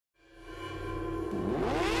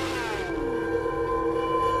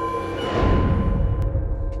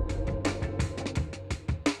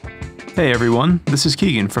Hey everyone, this is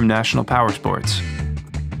Keegan from National Powersports.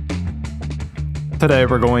 Today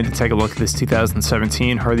we're going to take a look at this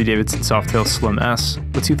 2017 Harley-Davidson Softail Slim S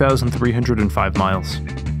with 2,305 miles.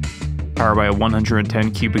 Powered by a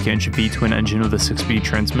 110 cubic inch V-twin engine with a 6-speed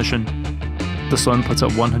transmission, the Slim puts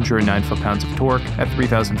up 109 foot-pounds of torque at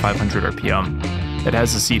 3,500 RPM. It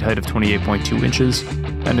has a seat height of 28.2 inches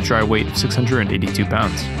and a dry weight of 682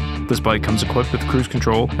 pounds. This bike comes equipped with cruise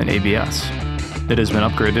control and ABS. It has been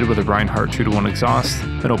upgraded with a Reinhardt 2-to-1 exhaust,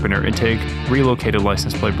 an open-air intake, relocated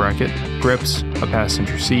license plate bracket, grips, a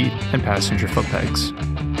passenger seat, and passenger foot pegs.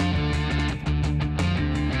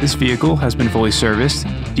 This vehicle has been fully serviced,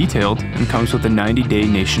 detailed, and comes with a 90-day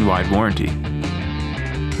nationwide warranty.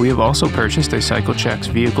 We have also purchased a CycleCheck's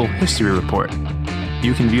Vehicle History Report.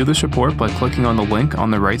 You can view this report by clicking on the link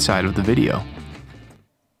on the right side of the video.